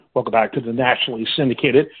Welcome back to the nationally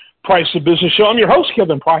syndicated Price of Business Show. I'm your host,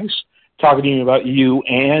 Kevin Price, talking to you about you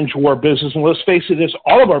and your business. And let's face it, it's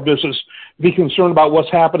all of our business to be concerned about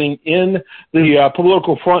what's happening in the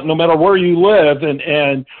political front, no matter where you live.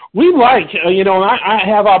 And we like, I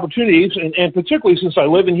have opportunities, and particularly since I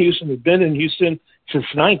live in Houston, have been in Houston since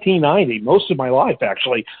 1990, most of my life,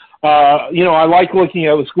 actually. I like looking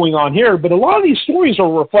at what's going on here, but a lot of these stories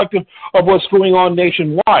are reflective of what's going on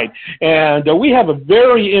nationwide. And we have a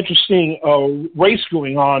very interesting race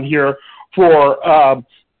going on here for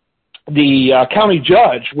the county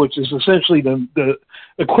judge, which is essentially the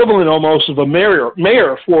equivalent almost of a mayor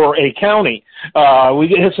for a county.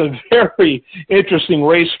 It's a very interesting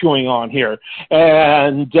race going on here,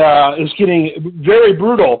 and it's getting very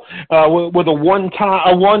brutal with a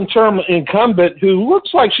one-term incumbent who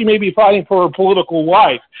looks like she may be fighting for her political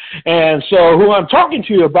life. And so who I'm talking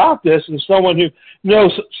to about this is someone who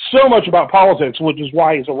knows so much about politics, which is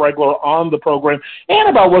why he's a regular on the program, and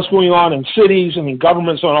about what's going on in cities and in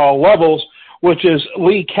governments on all levels, which is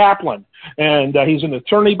Lee Kaplan. And he's an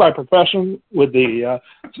attorney by profession with the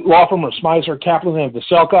law firm of Smizer, Kaplan, and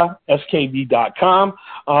Veselka, skv.com.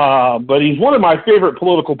 But he's one of my favorite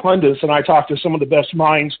political pundits, and I talk to some of the best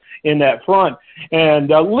minds in that front.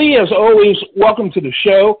 And Lee, as always, welcome to the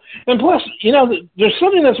show. And plus, there's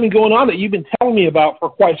something that's been going on that you've been telling me about for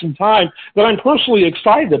quite some time that I'm personally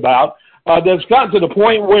excited about, that's gotten to the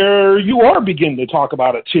point where you are beginning to talk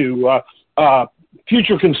about it to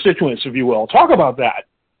future constituents, if you will. Talk about that.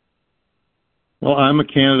 Well, I'm a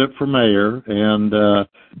candidate for mayor, and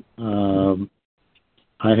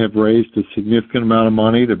I have raised a significant amount of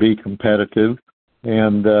money to be competitive,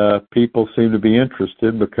 and people seem to be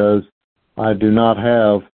interested because I do not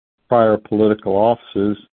have prior political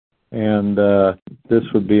offices, and this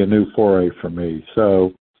would be a new foray for me.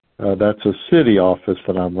 So that's a city office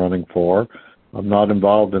that I'm running for. I'm not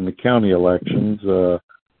involved in the county elections,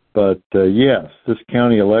 but yes, this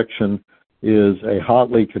county election is a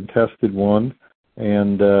hotly contested one,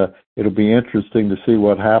 and it'll be interesting to see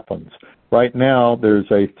what happens. Right now, there's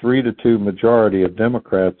a 3-2 majority of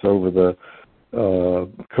Democrats over the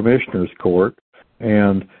commissioner's court,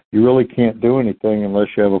 and you really can't do anything unless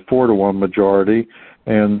you have a 4-1 majority.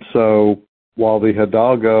 And so while the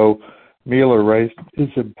Hidalgo-Mueller race is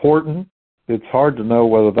important, it's hard to know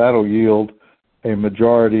whether that'll yield a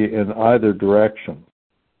majority in either direction.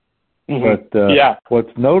 Mm-hmm. But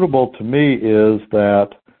what's notable to me is that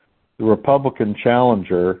the Republican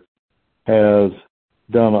challenger has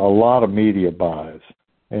done a lot of media buys,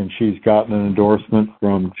 and she's gotten an endorsement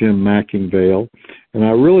from Jim McIngvale. And I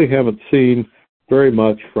really haven't seen very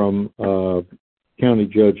much from County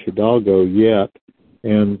Judge Hidalgo yet,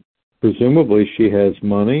 and presumably she has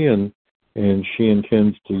money, and she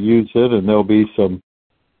intends to use it, and there'll be some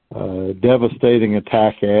devastating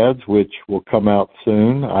attack ads, which will come out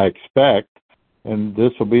soon, I expect, and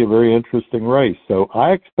this will be a very interesting race. So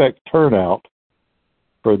I expect turnout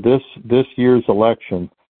for this year's election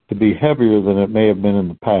to be heavier than it may have been in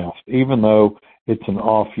the past, even though it's an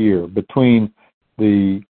off year. Between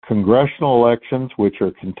the congressional elections, which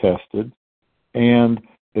are contested, and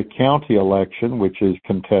the county election, which is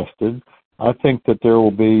contested, I think that there will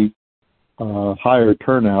be higher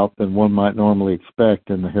turnout than one might normally expect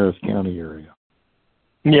in the Harris County area.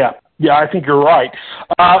 Yeah, I think you're right.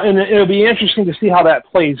 And it'll be interesting to see how that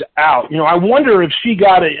plays out. I wonder if she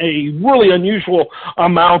got a really unusual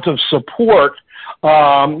amount of support,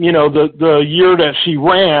 the year that she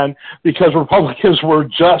ran, because Republicans were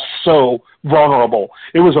just so vulnerable.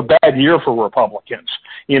 It was a bad year for Republicans,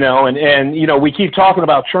 and we keep talking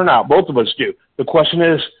about turnout. Both of us do. The question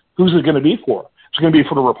is, who's it going to be for? It's going to be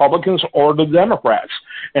for the Republicans or the Democrats.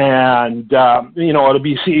 And, it'll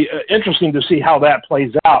be interesting to see how that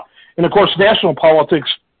plays out. And, of course, national politics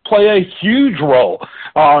play a huge role.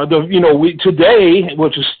 Today,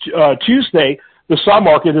 which is Tuesday, the stock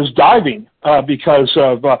market is diving because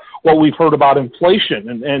of what we've heard about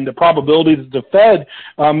inflation and the probability that the Fed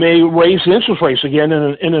may raise interest rates again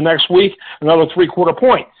in the next week, another 3/4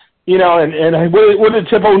 point. And what did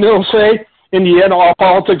Tip O'Neill say? In the end, all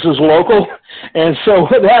politics is local, and so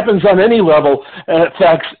what happens on any level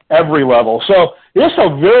affects every level. So it's a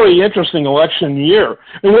very interesting election year.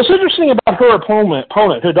 And what's interesting about her opponent,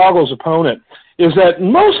 Hidalgo's opponent, is that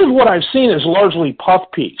most of what I've seen is largely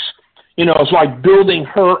puff piece. It's like building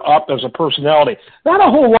her up as a personality. Not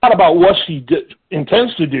a whole lot about what she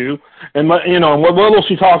intends to do, and what little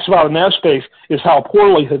she talks about in that space is how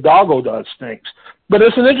poorly Hidalgo does things. But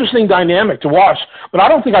it's an interesting dynamic to watch. But I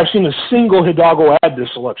don't think I've seen a single Hidalgo ad this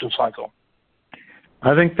election cycle.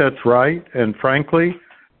 I think that's right. And frankly,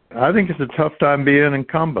 I think it's a tough time being an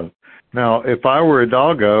incumbent. Now, if I were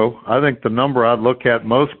Hidalgo, I think the number I'd look at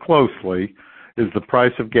most closely is the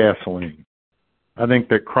price of gasoline. I think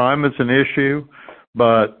that crime is an issue,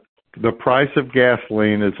 but the price of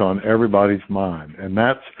gasoline is on everybody's mind, and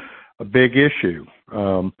that's a big issue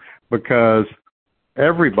because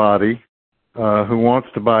everybody who wants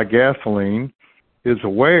to buy gasoline is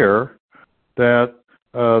aware that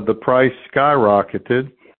the price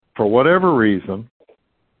skyrocketed for whatever reason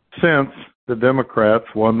since the Democrats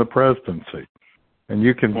won the presidency. And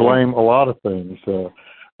you can blame a lot of things. The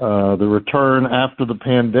return after the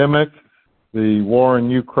pandemic, the war in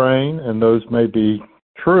Ukraine, and those may be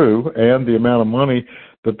true, and the amount of money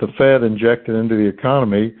that the Fed injected into the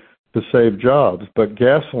economy to save jobs. But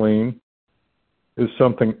gasoline is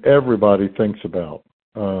something everybody thinks about.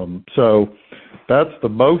 So that's the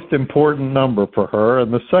most important number for her.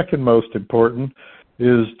 And the second most important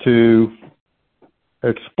is to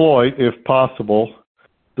exploit, if possible,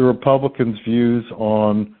 the Republicans' views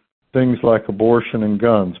on things like abortion and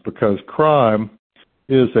guns, because crime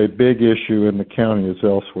is a big issue in the county as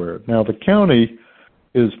elsewhere. Now, the county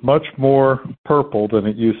is much more purple than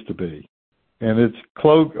it used to be, and it's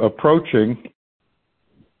approaching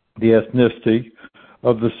the ethnicity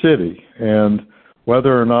of the city. And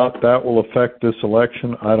whether or not that will affect this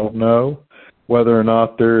election, I don't know. Whether or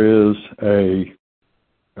not there is a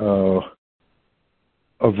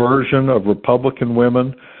aversion of Republican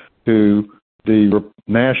women to the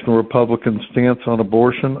National Republican stance on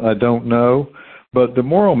abortion, I don't know. But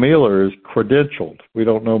Demora Miller is credentialed. We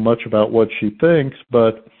don't know much about what she thinks,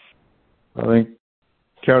 but I think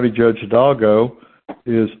County Judge Hidalgo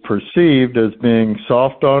is perceived as being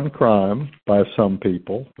soft on crime by some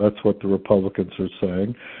people. That's what the Republicans are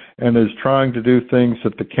saying, and is trying to do things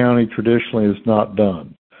that the county traditionally has not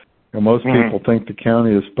done. And most people think the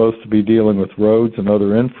county is supposed to be dealing with roads and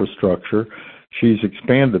other infrastructure. She's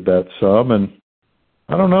expanded that some, and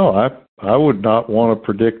I don't know. I would not want to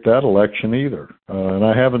predict that election either. And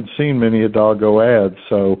I haven't seen many Hidalgo ads,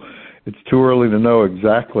 so it's too early to know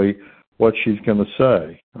exactly what she's going to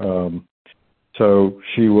say. So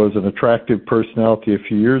she was an attractive personality a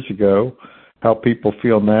few years ago. How people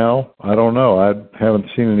feel now, I don't know. I haven't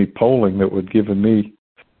seen any polling that would give me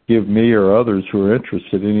or others who are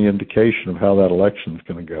interested any indication of how that election is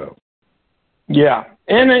going to go. Yeah.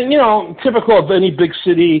 And, typical of any big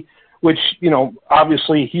city, which,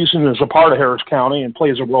 obviously Houston is a part of Harris County and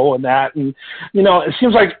plays a role in that. And, it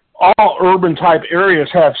seems like all urban type areas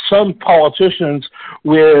have some politicians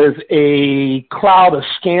with a cloud of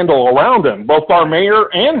scandal around them. Both our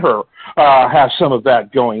mayor and her have some of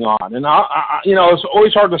that going on. And, it's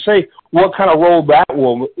always hard to say what kind of role that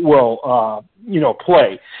will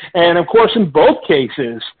play. And, of course, in both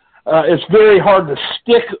cases, it's very hard to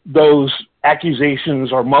stick those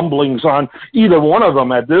accusations or mumblings on either one of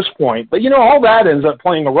them at this point. But, all that ends up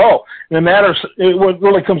playing a role. And what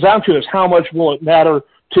really comes down to is how much will it matter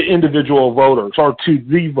to individual voters or to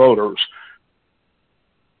the voters.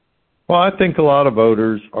 Well, I think a lot of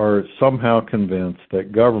voters are somehow convinced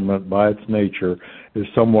that government by its nature is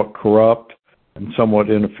somewhat corrupt and somewhat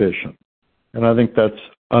inefficient. And I think that's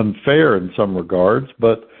unfair in some regards,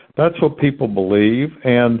 but that's what people believe.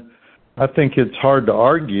 And I think it's hard to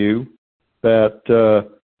argue that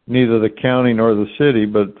neither the county nor the city,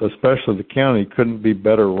 but especially the county, couldn't be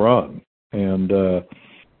better run. And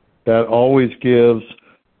that always gives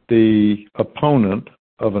the opponent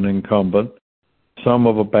of an incumbent some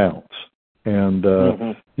of a bounce. And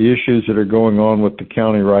the issues that are going on with the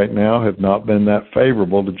county right now have not been that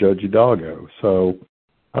favorable to Judge Hidalgo. So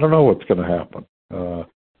I don't know what's going to happen.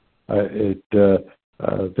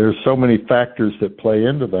 There's so many factors that play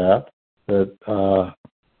into that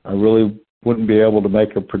I really wouldn't be able to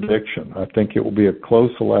make a prediction. I think it will be a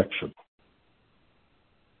close election.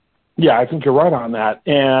 Yeah, I think you're right on that.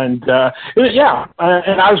 And, and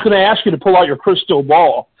I was going to ask you to pull out your crystal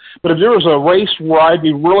ball, but if there was a race where I'd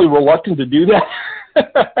be really reluctant to do that,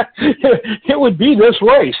 it would be this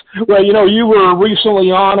race. Well, you were recently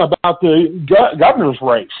on about the governor's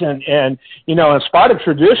race, and in spite of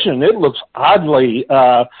tradition, it looks oddly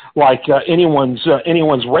like anyone's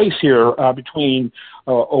race here between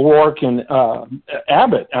O'Rourke and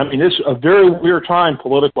Abbott. I mean, it's a very weird time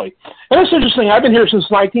politically. And it's interesting. I've been here since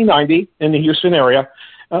 1990 in the Houston area.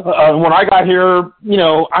 When I got here,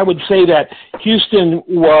 I would say that Houston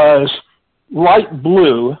was light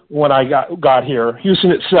blue when I got here.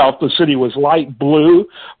 Houston itself, the city, was light blue,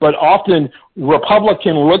 but often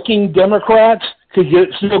Republican-looking Democrats could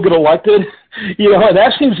still get elected. And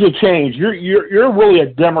that seems to change. You're really a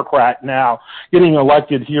Democrat now, getting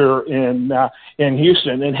elected here in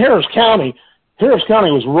Houston. And Harris County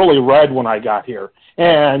was really red when I got here.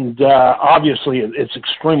 and obviously it's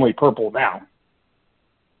extremely purple now.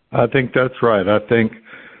 I think that's right. I think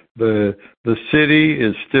the city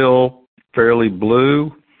is still fairly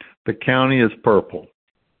blue. The county is purple.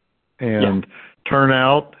 And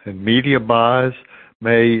turnout and media buys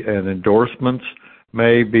and endorsements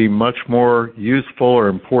may be much more useful or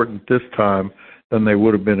important this time than they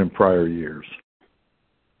would have been in prior years.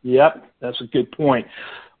 Yep, that's a good point.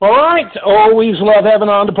 All right, always love having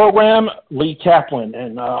on the program Lee Kaplan,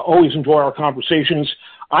 and always enjoy our conversations.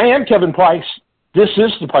 I am Kevin Price. This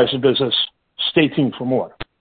is The Price of Business. Stay tuned for more.